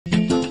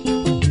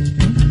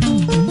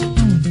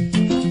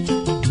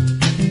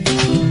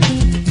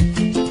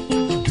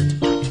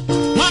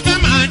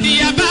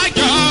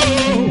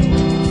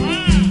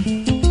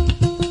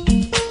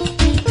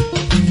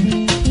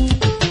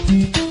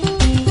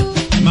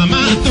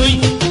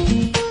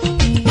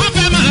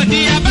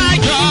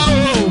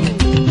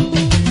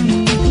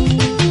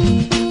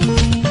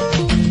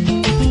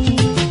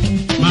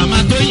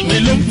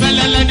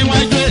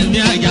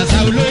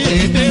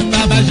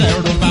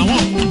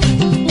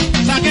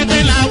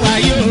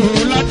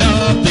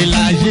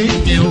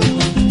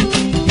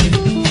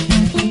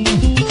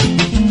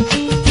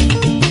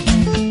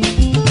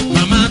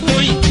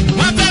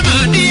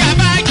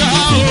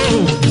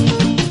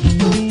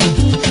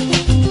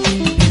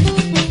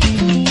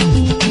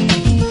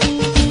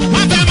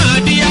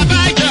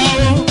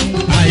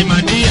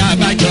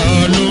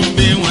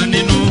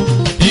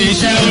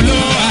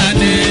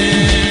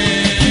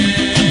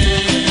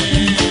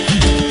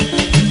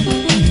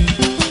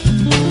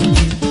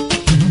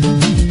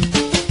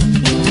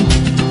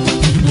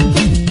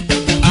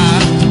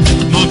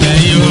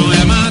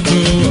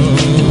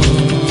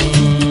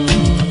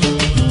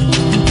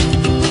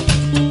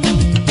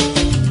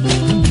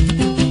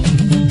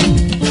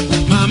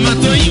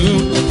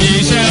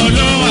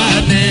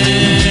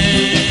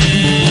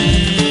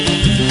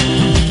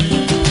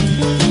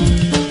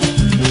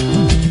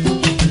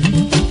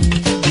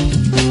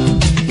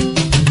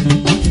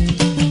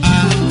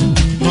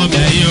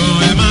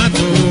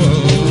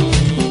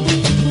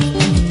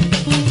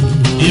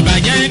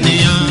ìbàjẹ́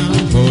ènìyàn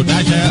kò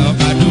dáṣẹ́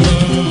ọba dúró.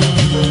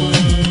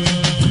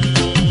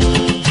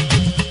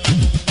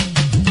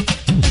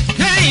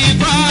 kẹ́yìn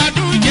kọ́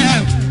ọdún jẹ́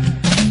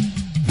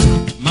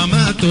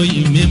màmá tó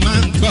yìí mi máa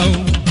ń gbọ́ o.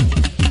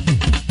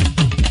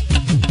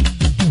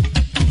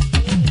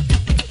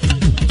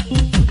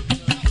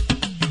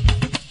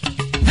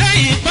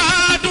 kẹ́yìn kọ́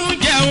ọdún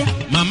jẹ́ o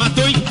màmá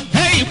tó yìí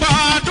kẹ́yìn kọ́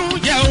ọdún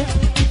jẹ́ o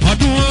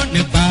ọdún ó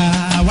nípa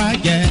wá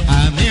jẹ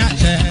àmì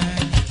àṣẹ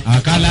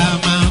àkàlà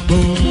máa gbó.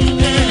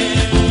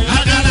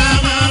 àkàlà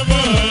máa gbó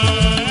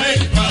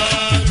kẹ́yìn kọ́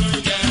ọdún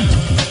jẹ́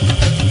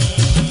o.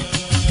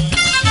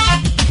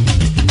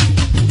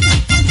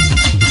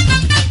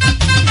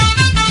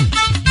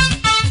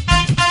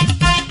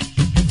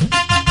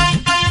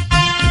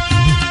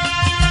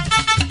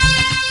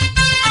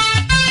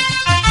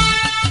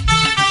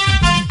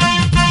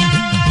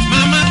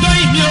 màmá tó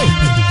yìí mi o.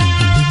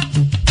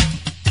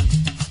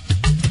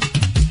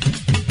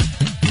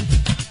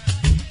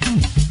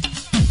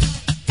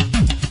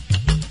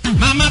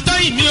 màmá tó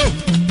yìí mi o.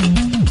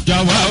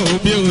 jọ̀wọ́ o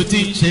bí o ti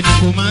ń ṣe ni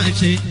kò máa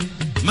ṣe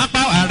má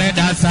pàwọ́ rẹ̀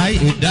dà sáì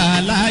ìdá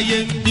láyé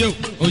ń bí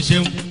o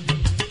ṣeun.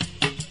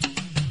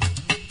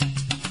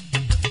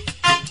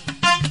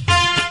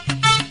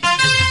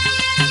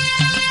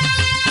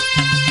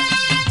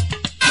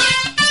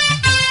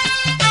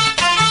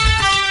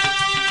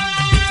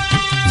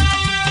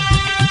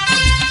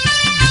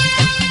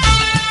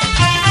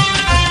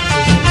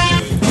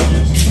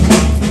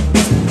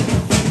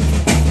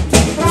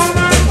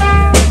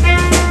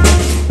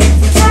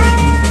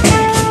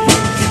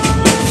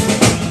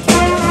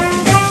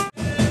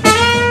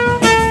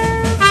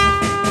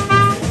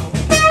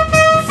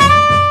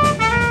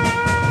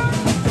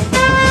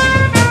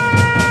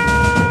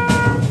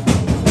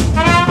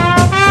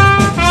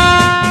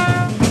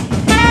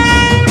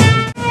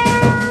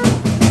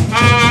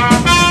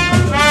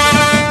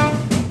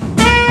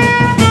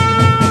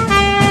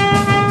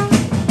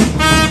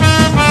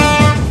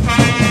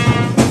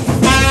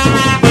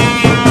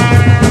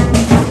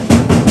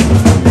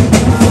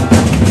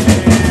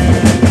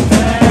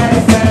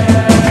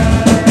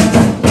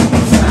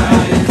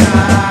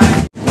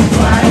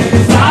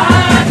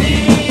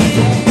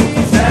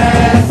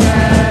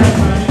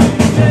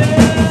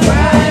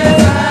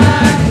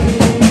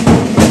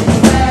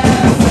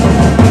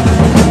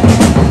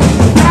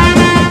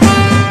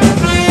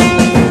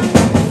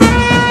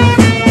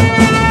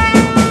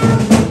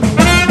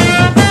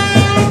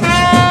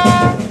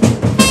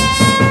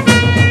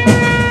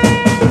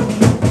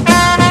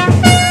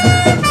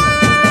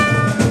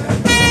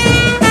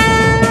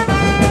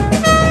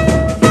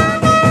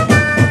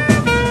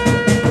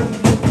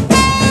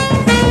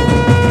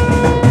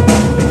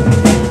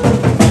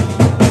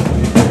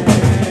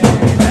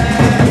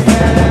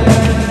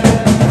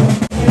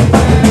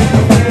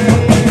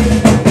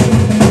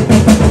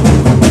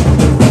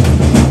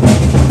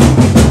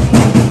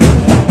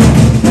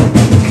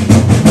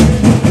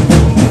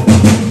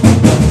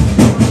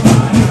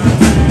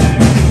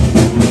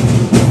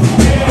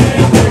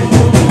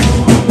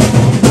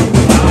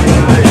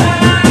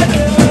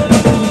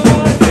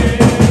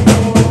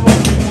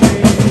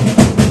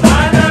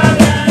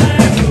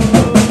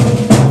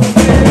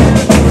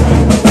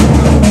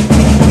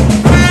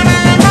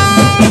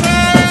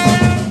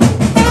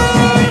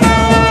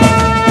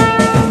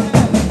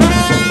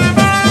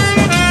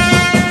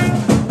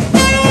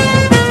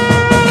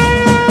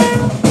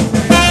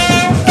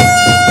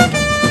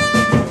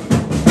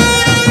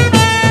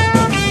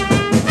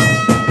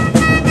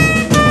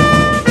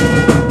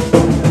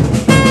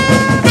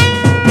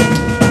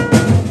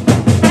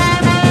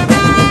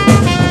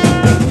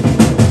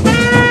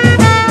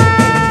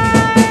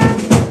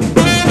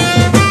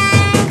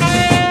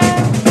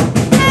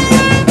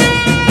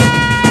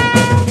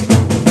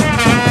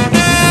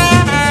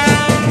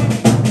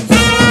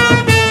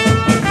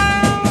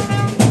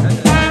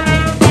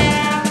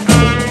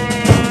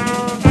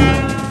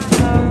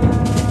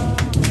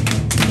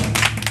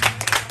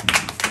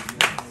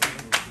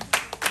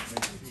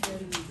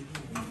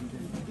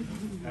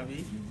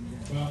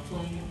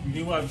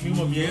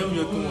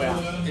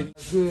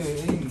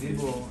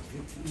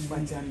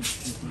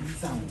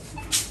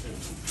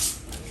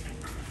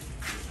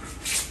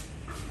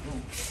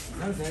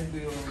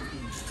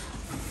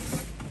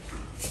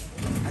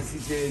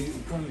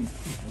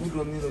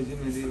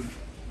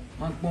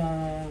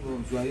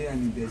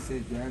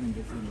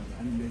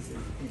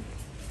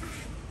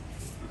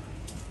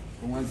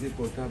 On va dire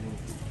portable,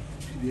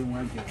 puis moi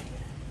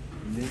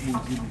les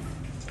mobiles,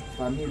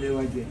 famille les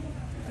wagés,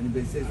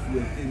 anniversaire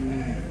souhaiter nous,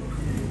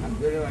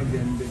 anniversaire wagé,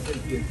 anniversaire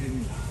souhaiter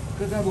nous.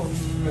 Que ça va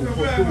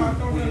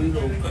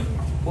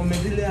on me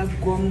dit les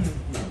comme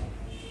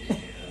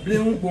blé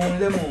ou bon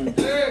lemon,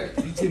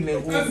 tu me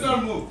vois,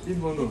 c'est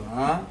bon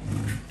hein?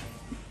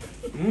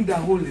 Nous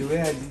d'abord les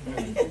wagés.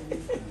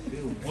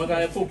 Moi dans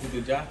les pots pour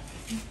déjà.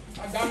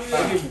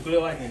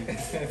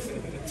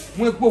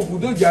 Moi pouco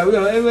do dia, eu me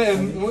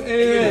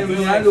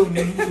alo,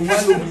 me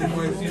alo,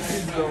 me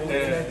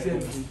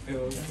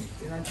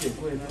tẹ̀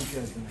kó ẹ̀ náà ti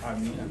àtàn.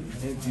 Àmì.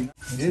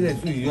 Ìdílé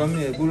tún ìyọ́ mi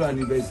ẹ̀ gbọ́dọ̀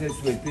anniversaire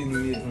souhaiter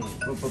ni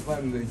papa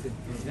anniversaire.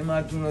 Ẹ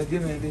máa tún lọ dé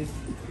mẹ́lẹ́.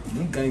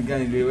 Nǹkan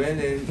ìlè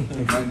wẹ́lẹ̀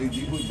ìpàdé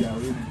ìdìbò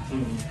jàwé ni.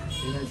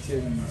 Ẹ náà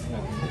tiẹ̀ mi.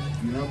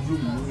 Ìran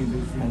búrúkú mú mi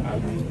lóṣù.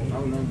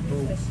 Àwọn náà tó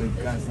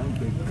pẹ̀ka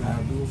sáńpẹ̀ka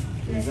ló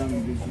ẹ̀dá mi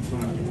lóṣù tó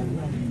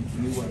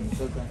ní wà ní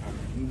sọ́kà.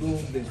 Ndó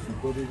bẹ̀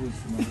sùkọ́ tó kò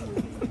sí máa lọ.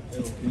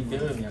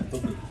 Ìjẹ́rẹ̀ mi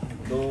àtọ́gbẹ̀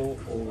lọ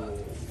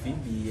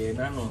fíbi ẹ̀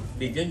nánà.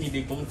 Dèjẹ́ mi dé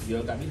kàn fi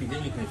ọ́ kàbí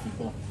dèjẹ́ mi kàn fi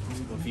kàn.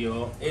 Fi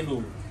ọ́ ẹ̀lò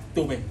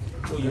tó mẹ́.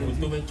 Ó yẹ kó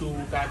tó mẹ́ tó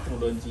ká tún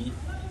lọ jí.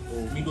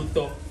 Mi ló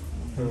tọ́.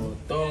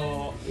 Tọ́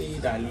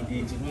ìdàlídé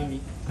ti mú mi.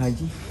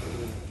 Ají.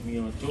 Mi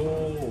ò tó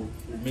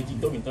méjì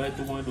tó mi tọ́ ẹ̀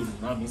tó mọ́ lòlù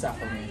náà mi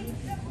sàkọ́nà ẹ̀.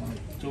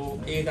 Tó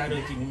ẹ̀ ká dọ̀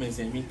jí mi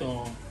mẹ̀sẹ̀ mi tán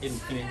ẹ̀lù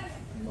kílẹ̀.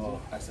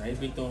 Àṣà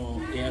ẹgbẹ́ tán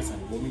ẹ̀ àṣà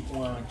ìwọ́ mi kún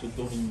wa tó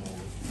tó mi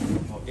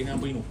mọ̀. Ẹ̀ náà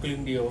bọ́ inú kílẹ̀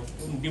ń dé ọ.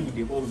 Ó ń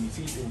débùdé bọ́ mi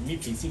sí mi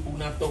fi sí kú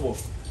náà tọ̀wọ̀.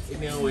 Ẹ̀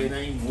náà ẹ̀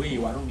náà ìmú èyí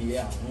wà ló mi yẹ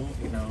àwọn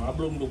ìnà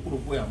abúlé mi ló kúrò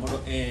pé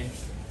àmọ́dọ̀ ẹ̀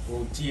ò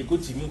tí ẹ̀ kó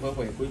tì mí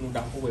pẹ̀pẹ̀ pé inú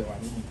dáko wẹ̀ wà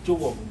nínú tó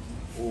wọ̀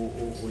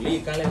o lè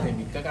kálẹ̀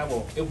tẹ̀mí káká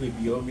bọ̀ ẹ̀ wẹ̀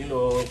bí ọ mi lọ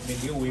mi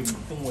lé wẹ̀ mi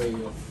tó wẹ̀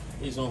yọ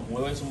ẹ̀ sọ̀n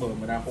fún ẹ̀ sọ̀n bọ̀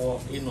mi ra kọ́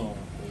ẹ̀ nà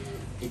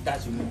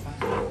ìtàsí mi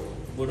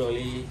gbọ́dọ̀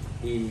lé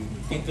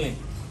kékeré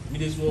mi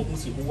lè sọ ọkùnrin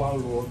sì kú wá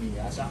lọ mi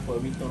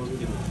àṣàfọ̀ mi tán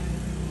lókè lọ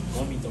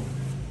wọ́n mi tán.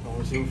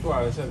 Àwọn ṣe fún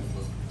ààrẹ sẹ́mi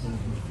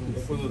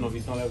fótó náà fi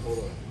tán lẹ́kọ̀ọ́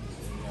rẹ̀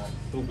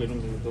tó gbẹnu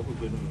mi tó kó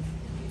gbẹnu mi.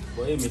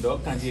 Bọ́ èmi lọ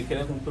kàn jí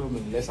kẹlẹ́kùn tó mi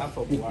lẹ́sà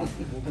fọ̀ bọ̀ wá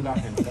gbogbo ká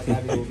fẹ̀mí ká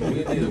dáadé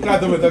omi. Ká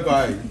tó mi tọ́kọ̀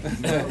ayé.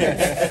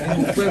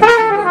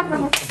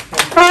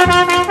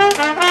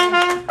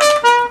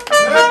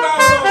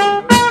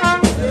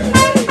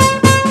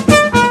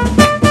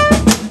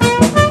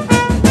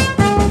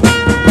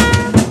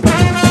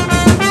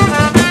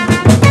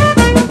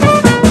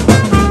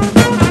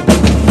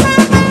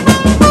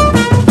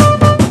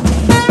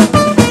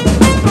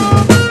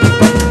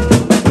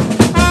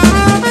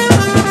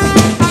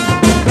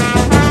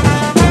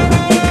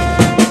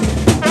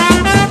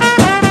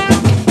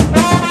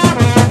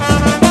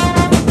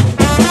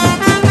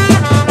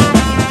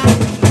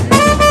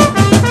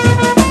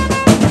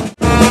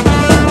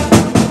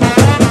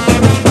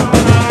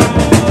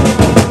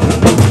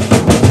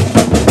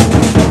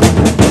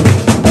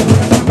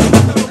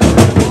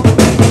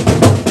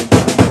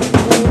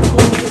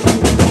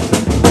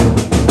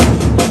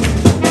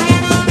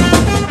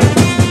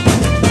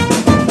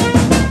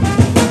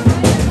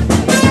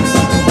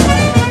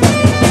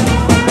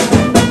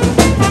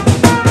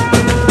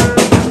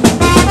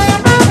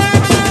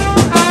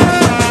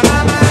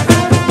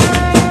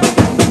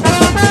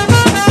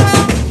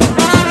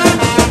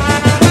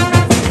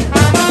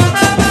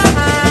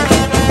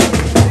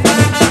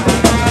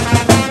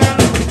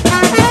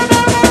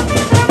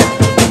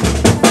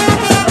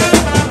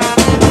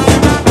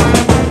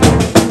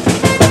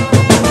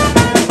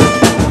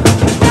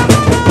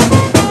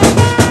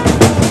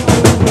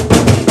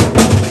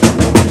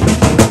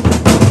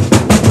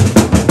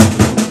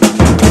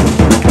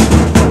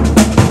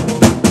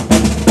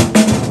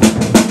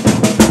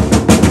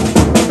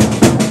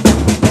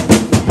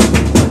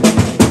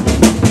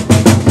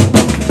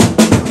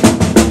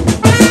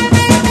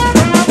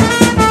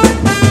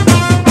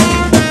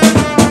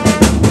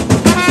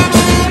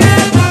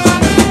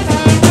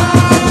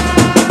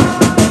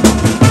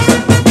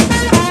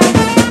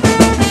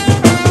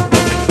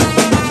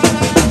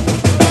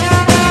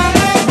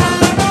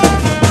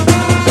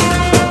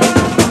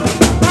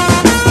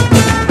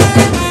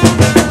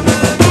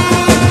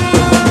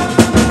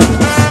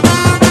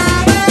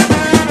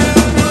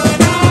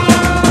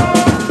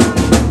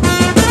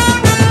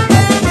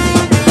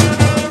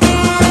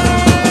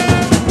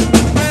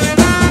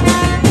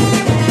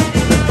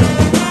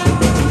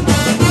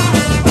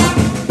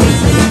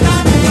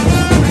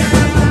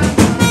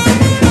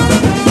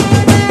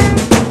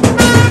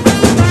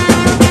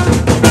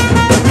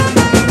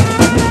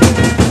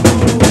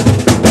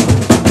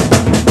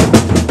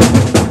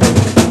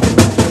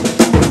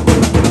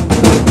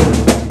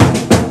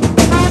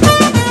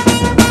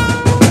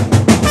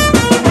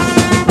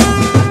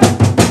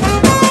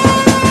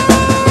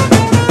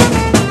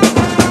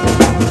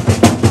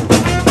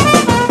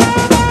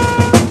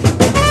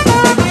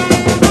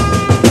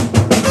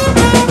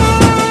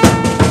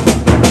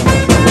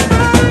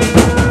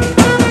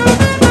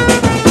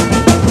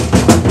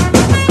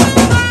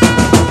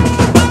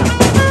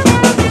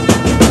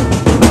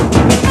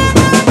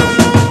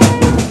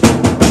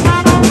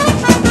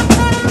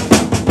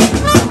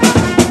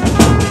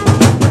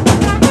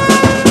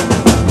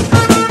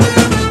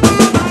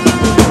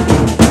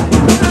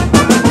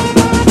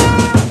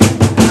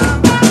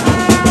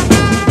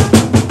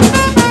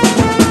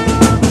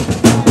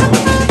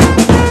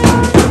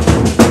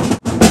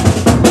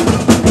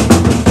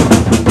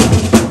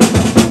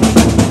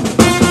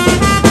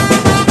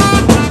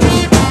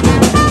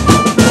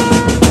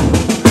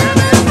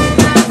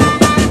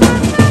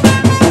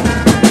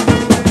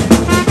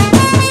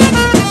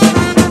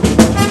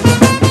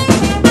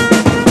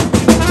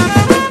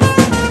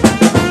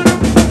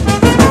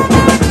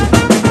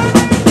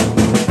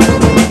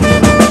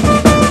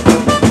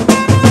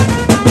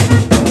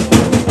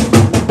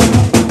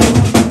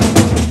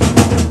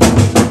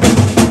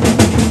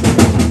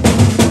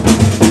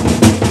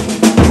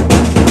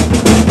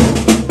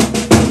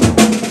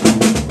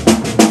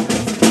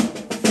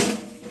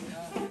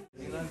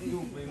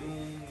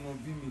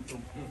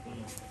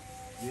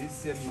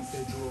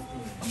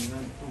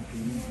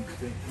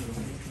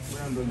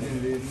 Quando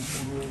ele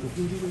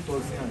tudo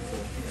sozinho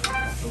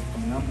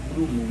não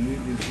prumo nem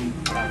de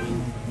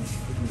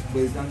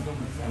portanto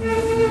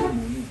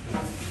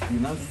e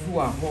na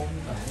sua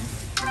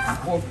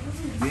roupa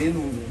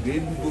dele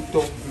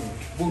doutor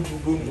bundo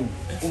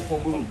o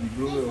como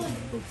do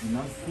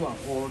na sua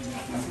roupa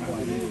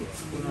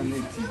na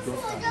net do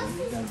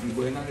da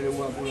boa na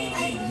lewa pula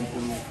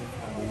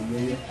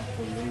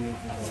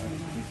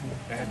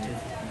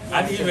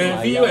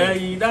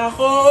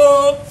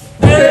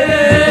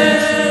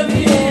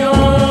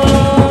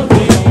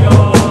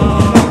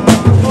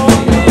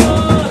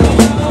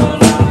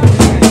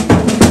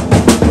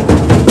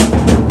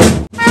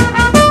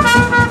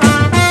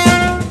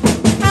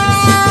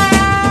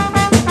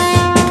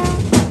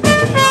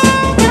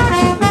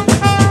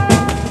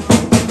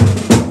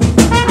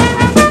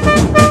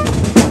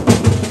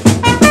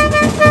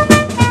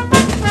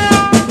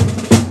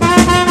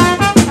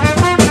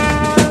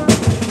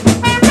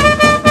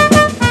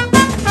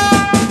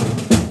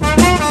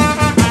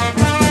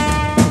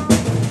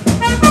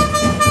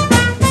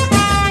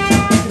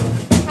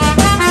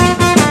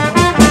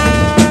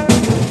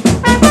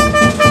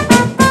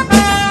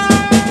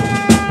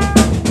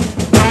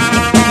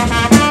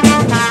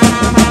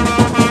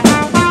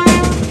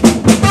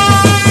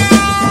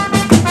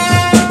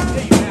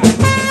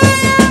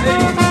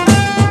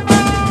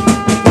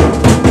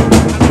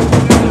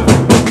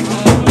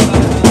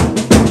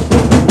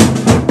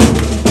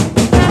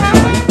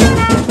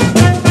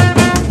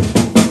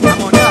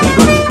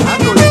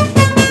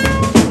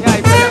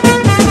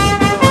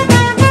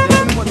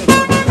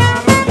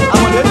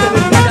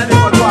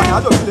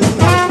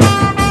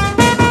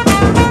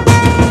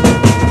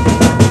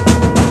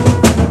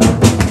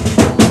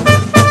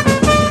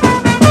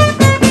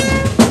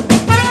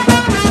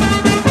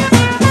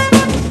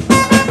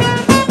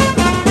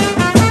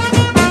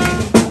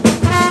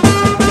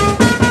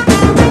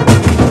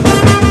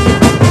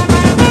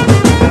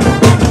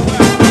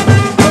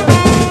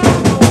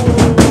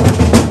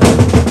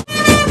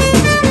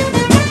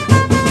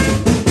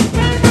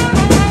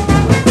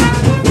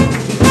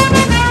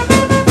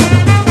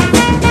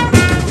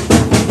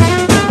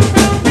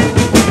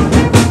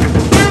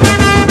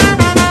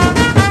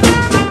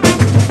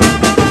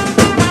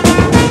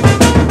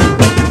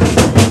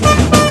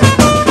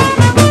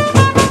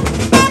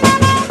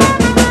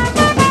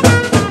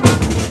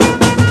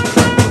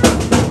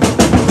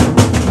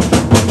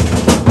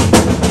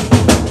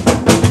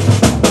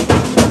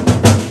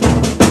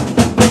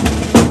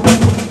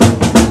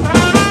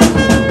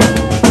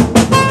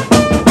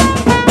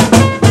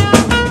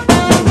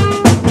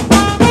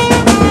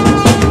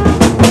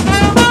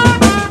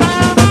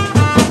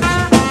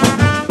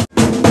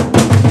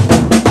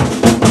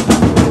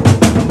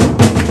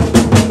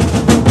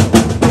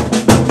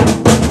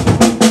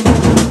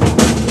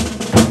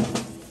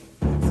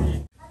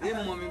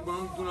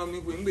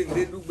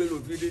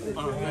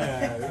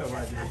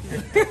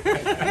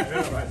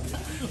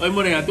Ôi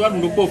mô này là tôi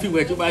ăn một bộ phim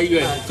về chú ba y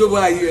rồi. Chú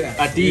ba y rồi.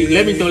 À thì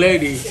lấy mình tôi lấy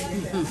đi.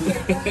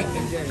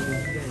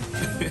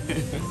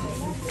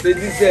 Thế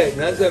đi xe,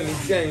 nó giờ mình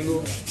xe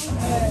luôn.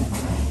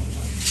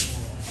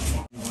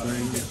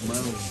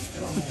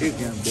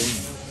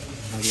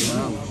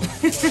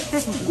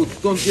 Cột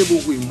con kia bố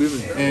quỳnh bên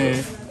mình.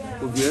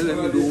 Cột phía là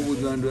mình đô bố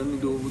doan đó, mình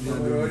đô bố doan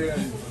đó.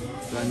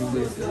 Là như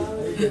vậy.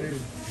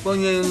 Bao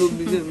nhiêu lúc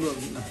đi lên luôn.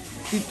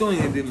 Khi tôi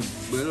hiện đến mình,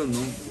 bởi là nó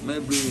mấy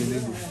bữa hiện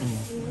đến được.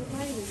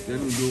 Thế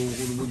mình đô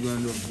bố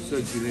doan đó, sợ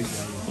chỉ lấy.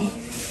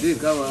 Để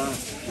các bạn,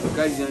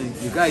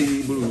 cái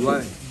gì bố lùi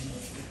hoài.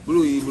 Bố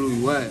lùi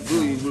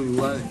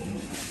hoài.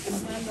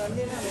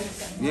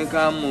 Những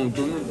cái món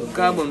tôm,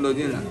 cái bọn đó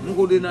là nó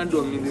có đến ăn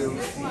đồ mình đều.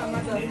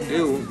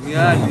 Eo, mình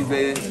ăn đi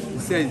về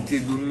xe chỉ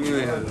đúng như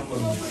vậy.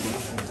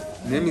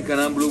 Nếu mình cần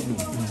ăn bố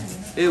bố,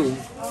 eo,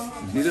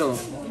 đi đâu,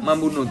 mà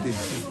bố nói thế,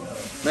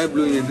 mấy bố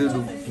nhận được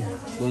đâu,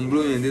 bọn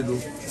bố nhận được đâu,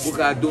 bố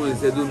cả đông là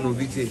sẽ đông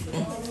novice,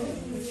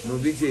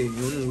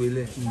 nhốn người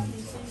lên,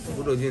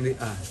 bố đó chuyện đấy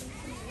à,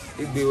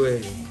 ít điều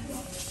ấy.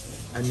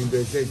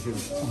 Anniversaire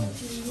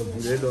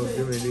officiellement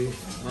de mêler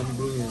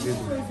mambo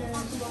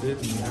de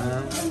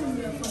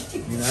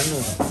minano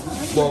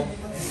bon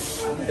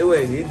et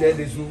ouais il est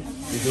dessous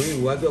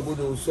il doit avoir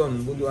de son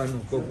bodo anu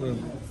kokun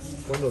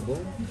kondo bon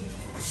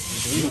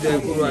il est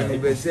pour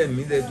anniversaire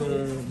mi de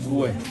ton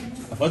Ouais.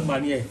 À votre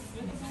manière.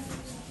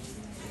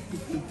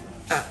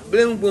 ah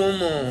blem bon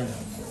mon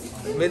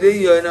me de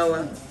yo na wa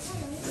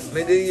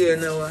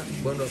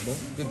bon bon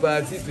tu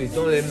participer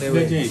ton les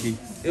newe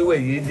et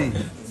ouais il est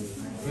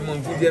mi mo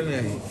fi je mi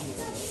ayi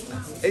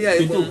eya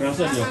Tôi ibo tụi nó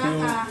sợ nhiều khi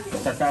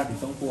tata thì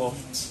không qua.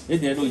 Thế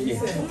thế đôi gì?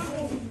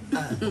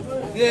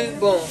 ye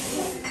bon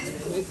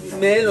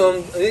mais lo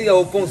eya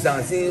o pon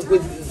san sin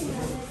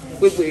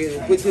pe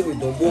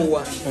ton bo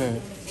wa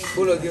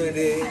bo lo je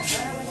de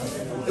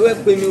e we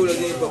pe mi o lo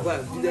je papa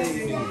ti de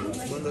yi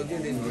mo lo je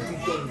de ni ti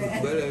ton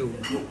bere o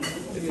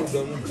e mi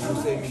do mu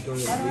ko se mi ton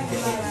lo je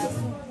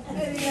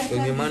to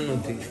ni man no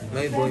te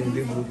mai bo in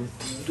de grupo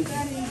tu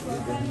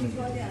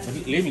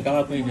Lấy mình các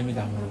bác quên để mình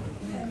làm rồi.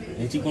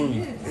 Đấy chứ con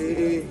mình.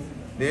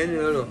 Then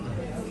you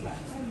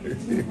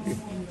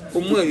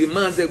comment il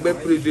m'a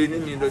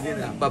prévenu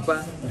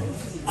papa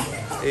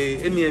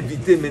et m'y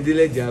invité me de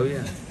les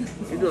jaouia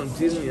et donc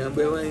il m'a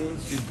envoyé une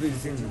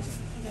surprise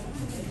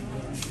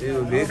et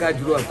le gars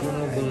du roi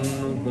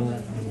bon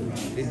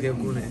et bien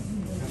connaît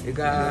et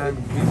gars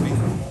bibi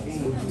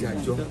au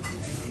diacho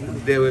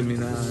dewe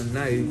mina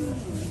nae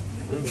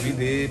on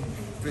vide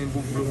plein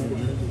boublo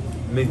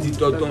me dit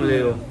tonton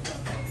léo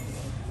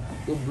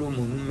boublo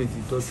mon me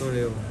dit tonton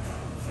léo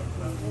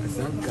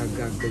sans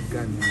gaga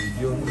ni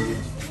yo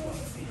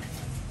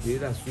ni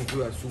la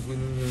souffle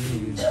ni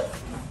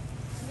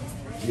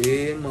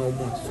et ma au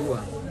moins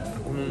soit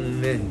comme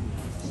on est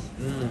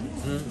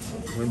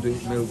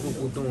mais au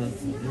coton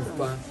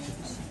pas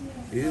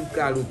et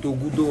calo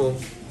togudo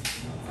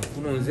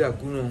akuno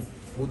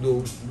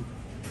akuno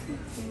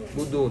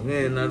bodo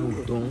na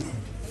luton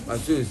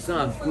parce que sans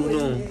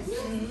akuno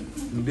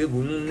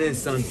nous ne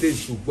santé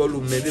sous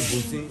polo mais de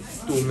bossi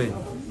tomé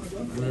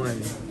moi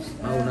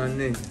on a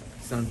né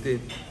santé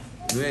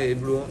nous est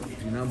blo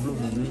finablo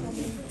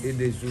et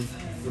des sous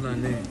on a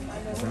né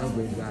sans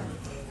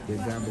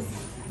begabo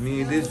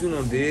mi des sous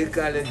non de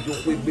calé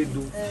joko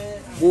bedo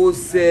ko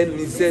se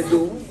mi se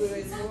do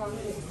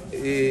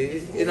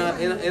et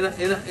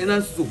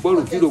ena sous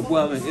polo kilo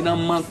kwa me ena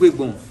manque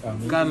bon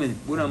kamen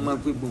bona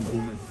manque bon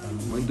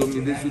on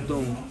domine des sous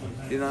ton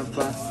ena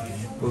pas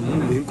pour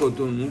nous les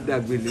coton nous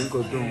dagbe les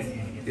coton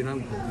ena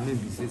me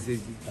bi c'est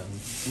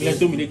il a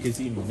dominé que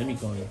si mon ami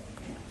quand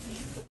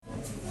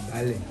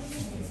allez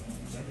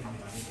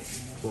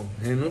bon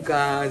et nous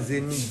ka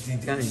zemi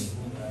dijan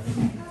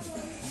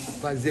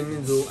pas zemi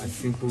do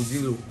asin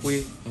podilo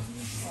pe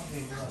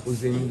o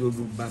zemi do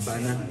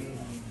babana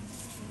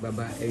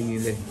baba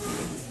EGNILEY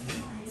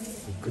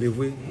o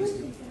crevé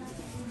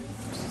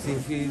sin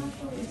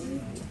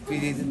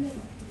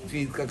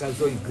fi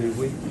kakaso i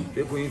crevé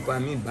pe ko yin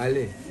famille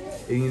BALLEY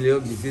EGNILEY o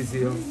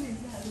bisese o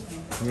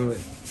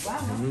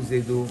nous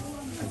edo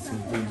asin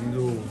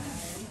podilo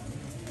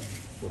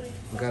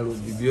galo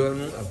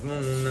bibionu apno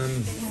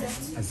nami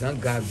asan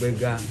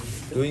gagbega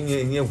to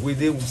yen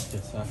kwede wu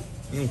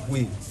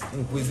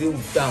nkwede wu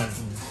town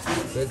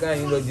pe ka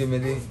yin lo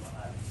jemede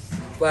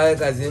pa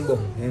ka zimbo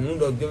enu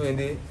do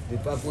jemede de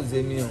pa ko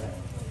zemi o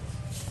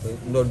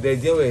ndo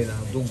deje we na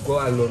to go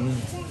alonu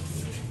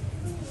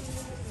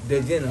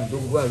deje na to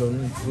go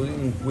alonu to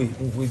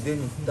nkwede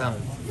wu town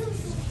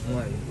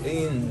mo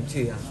eyin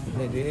nche ya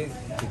de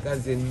ka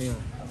zemi o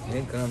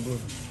nen kan bro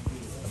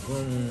apno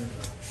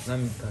na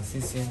mi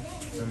consistent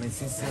na mi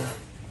consistent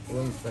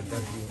on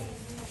pataki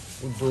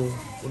udo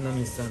una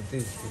mi santé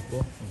c'est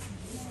bon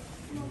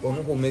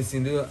on ko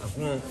mesinde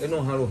akuno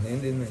eno haro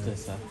hende me c'est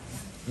ça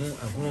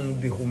akuno nous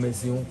de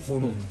remercions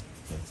pour nous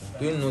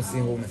to no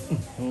sin home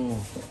no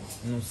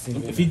sin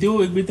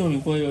vidéo egbe ton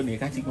mi ko yo ni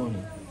ka ti kon ni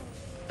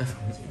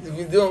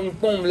vidéo on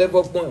pon le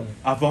pon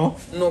avant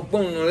non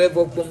pon non le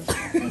pon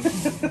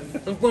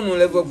on pon non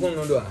le pon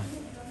non do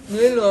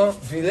ni lo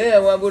vile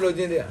wa bo lo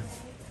jinde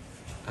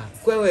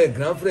quoi ouais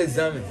grand frère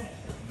examen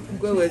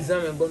quoi ouais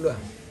examen bon doigt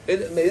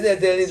mais il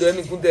était allé de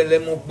mi kunte le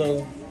mon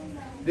pon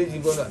de di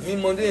bon doigt mi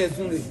monde en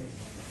sunde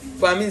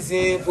famille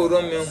si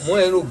forum mo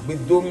e ro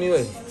gbedo mi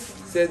we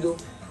sedo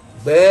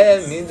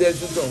be mi de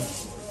tuton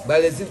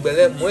bale si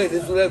bele mo e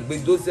de so le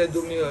gbedo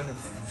sedo mi o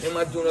ni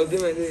ma tun lo de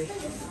me de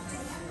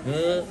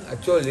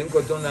acho le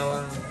nko ton na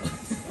wa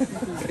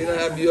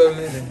ina bi o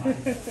me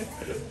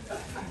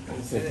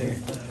ne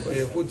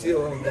e ko ti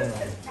o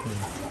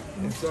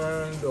Então,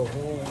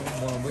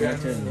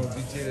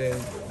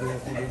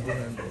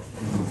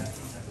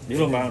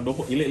 lo ma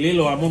dopo le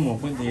lo amo mo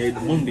quindi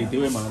mon di te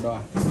ma do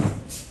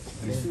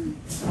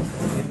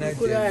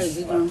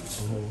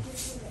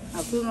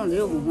àpérò lè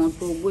wò wọn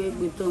tó gbé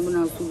gbé tó ń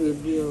bá tó lè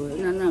bí ọ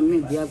iná náà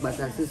mi bí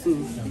àgbàtà sísìn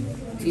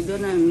tí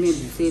dọ́nà mi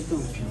bí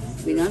sétàn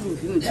gbìnà tó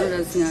fi mi tó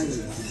lẹ́sìn àlè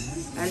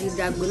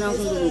àdìdàgbé náà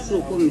fún gbogbo kúrò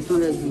kó mi tó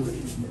lẹ́sìn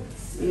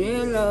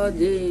ìwé lọ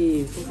dé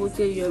fúfú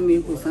tí yọ mi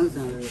kò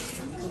sánsàn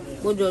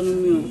kó dọ́nu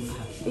mi o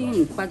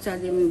èyí ń pátá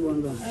dé mi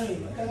bọ̀ǹdọ̀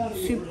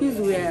surprise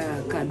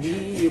wẹ̀ kàbí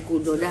èkó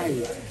dọ̀dá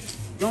yìí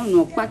dọ́nà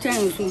pátá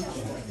yẹn sùn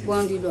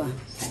bọ́ǹdì dọ̀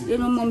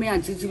inú mọ́ mi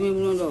àti tí mi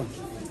mú lọ.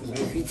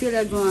 Fiti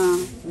la joa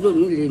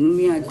lonu le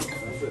numi aji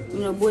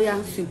no boya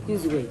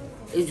surprise we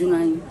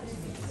ejunani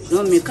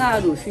no me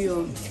ka do fi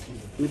o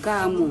me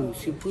ka mo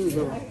surprise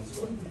o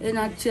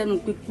ena tienu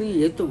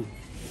pipi yeton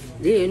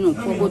de enu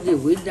pobo de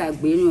we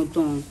dagbe nu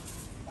ton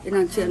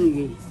ena tienu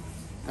ye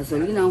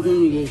asoli na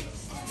hunu ye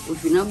o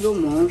fina do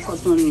mo ko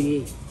ton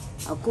ye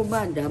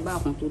akoba da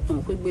ba kon to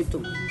ton pe gbe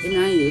ton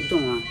ena ye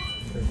ton wa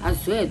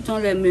aso e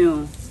ton le me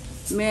o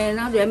me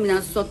na do mi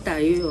na sota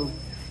ye o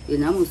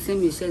ina mo se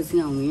mi se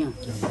sin awon yan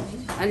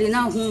ali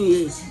na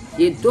hun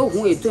ye to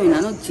hun eto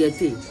ina no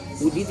tiete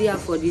odidi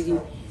afodidi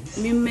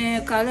mi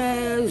me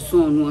kale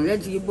sonu le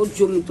di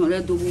bojo mi ton le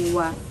do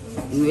wa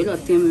ni lo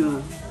temi o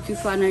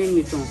fifa na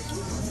mi ton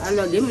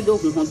alo de mi do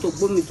kun kon to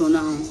gbo mi ton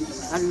na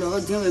alo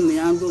je we mi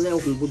an do le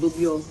kun bodo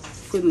bi o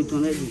ko mi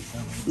ton le di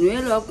ni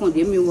lo kon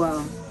de mi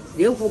wa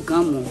de ko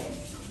gan mo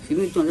fi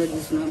mi ton le di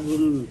sina bo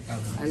mi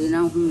ali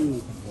na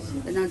hun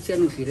Et dans tiens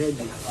nous filer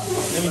du.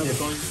 Même des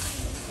temps.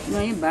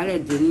 Non, il balai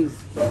Denise.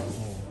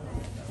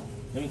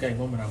 Même quand ils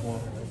vont me l'avoir.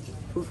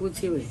 Faut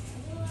tirer.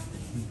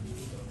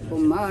 Pour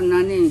moi, on a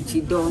un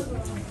petit don.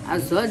 À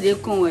ça, des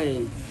cons,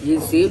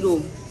 j'essaie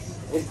d'eau.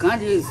 Au camp,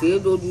 j'essaie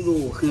d'eau du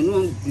lot.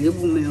 Nous, les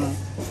boumés.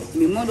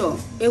 Mais moi,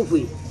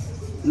 oui.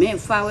 Mais,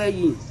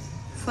 Fawayi,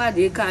 Fa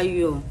des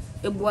cailloux,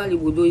 et bois les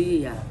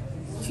boudoyers.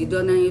 Tu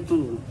donnes un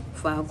ton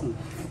Facon.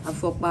 À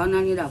faut pas en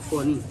aller la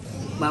fournie.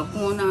 Par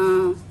contre, on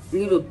a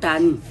l'île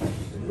Tani.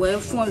 Ouais,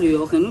 font le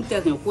haut, nous t'es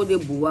un coup de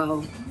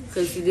bois.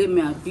 Récider,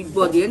 mais un petit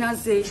bordé,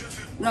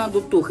 non,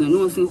 d'autres,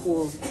 nous, c'est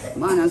quoi.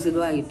 Moi, on a ce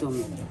doigt et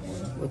tomber.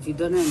 Tu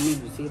donnes un mille,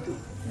 c'est tout.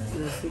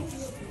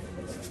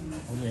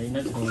 Il y a une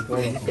autre fois.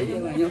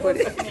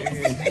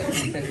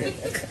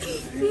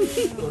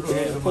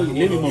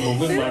 Il est mon bon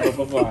mari,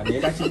 papa. Il est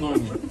là, tu m'en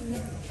dis.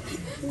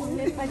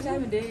 Les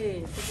pajamas de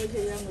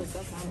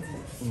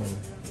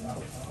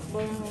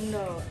bon,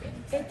 no,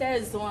 it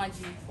is one.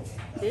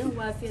 Then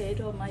what fear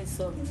it all my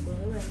son, but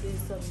when they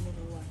son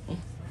more.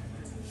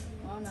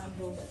 On a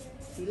book.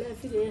 He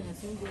left it in a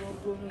single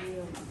room.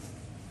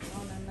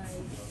 On a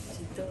night,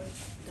 she told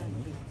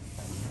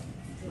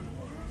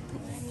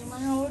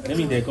Let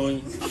me take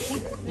on.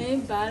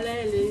 Name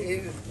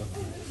Balley.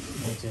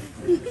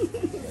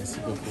 Merci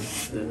beaucoup.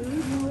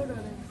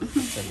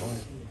 C'est bon.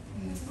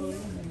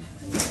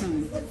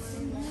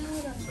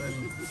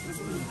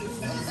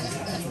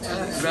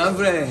 Grand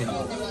frère,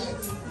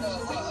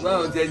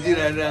 báwo tẹ jí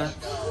dáadáa,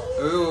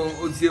 o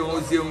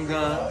ṣeun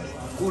gan,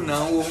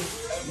 kùnàwó,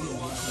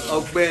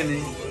 ọpẹ́ ni,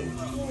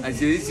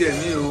 àṣírí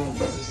ṣẹ̀mí o,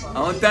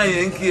 àwọn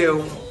táyẹ̀ ń kí ẹ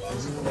o.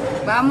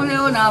 Bámúlé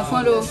ó na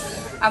afọ́nlò,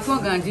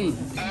 afọ́gàndì.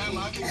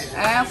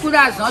 Kúrò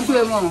àsán tó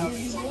ẹ mọ̀,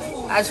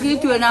 àṣírí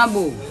tó ẹ náà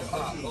bò.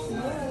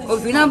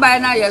 Òfin náà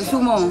báyìí náà yẹ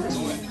súnmọ́.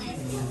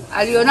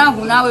 Àlìyọ náà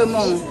hùn náà wẹ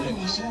mọ̀.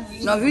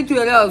 Nọ̀ví tó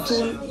ẹ lẹ́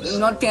ọ̀tún,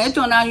 nọ̀tẹ̀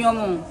tó náà yọ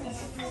mọ̀.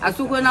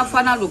 Àsúkò náà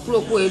fánà lòkúrò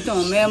kó ètò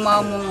mẹ́ẹ̀mọ́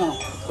mú wọn.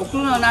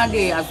 Òkúrò náà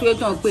dé àsú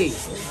ètò pé.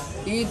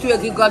 Iyì tó ẹ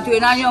kíkọ tó ẹ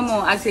náà yọ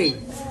mọ̀ àṣẹ.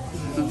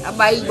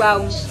 Àbáyé gbà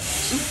ó.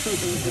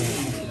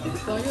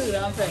 Kan yóò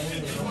rán fẹ́.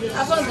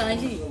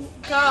 Afọ́gànjì,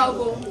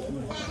 káàbọ̀.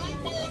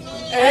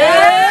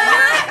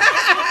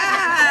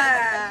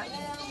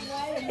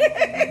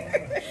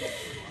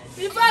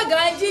 Before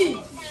Ganji,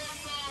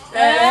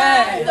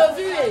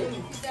 Tofire,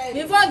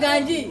 before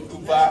Ganji,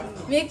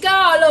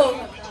 Mikalo,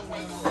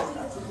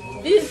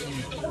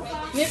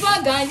 before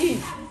Ganji,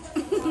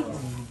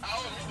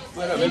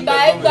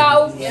 Ibaegba,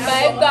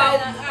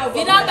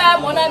 Finamba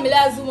Mona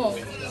Milazumo,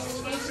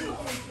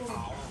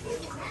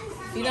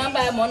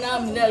 Finamba Mona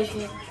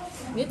Milazu,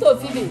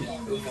 Nitofire.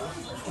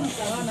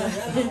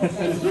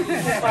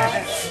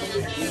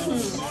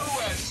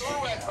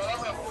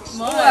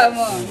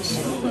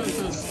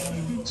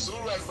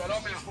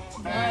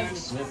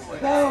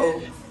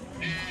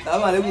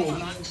 Salam alaikum.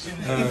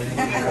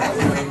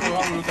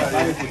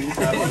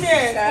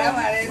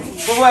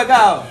 Gbogbo ẹ̀ka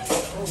ọ̀.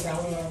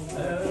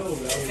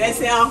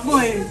 Ẹsẹ̀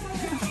àpọ̀n ẹ̀.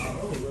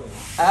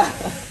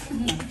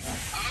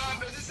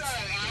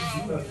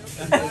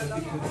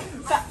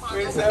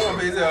 Pèsè ọ̀rọ̀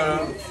pèsè ọ̀rọ̀.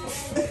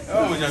 Ẹ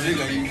wọ́n mọ̀ jàmbé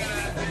kan yìí.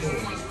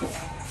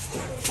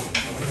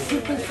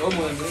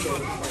 Ọmọ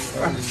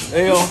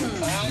ẹ̀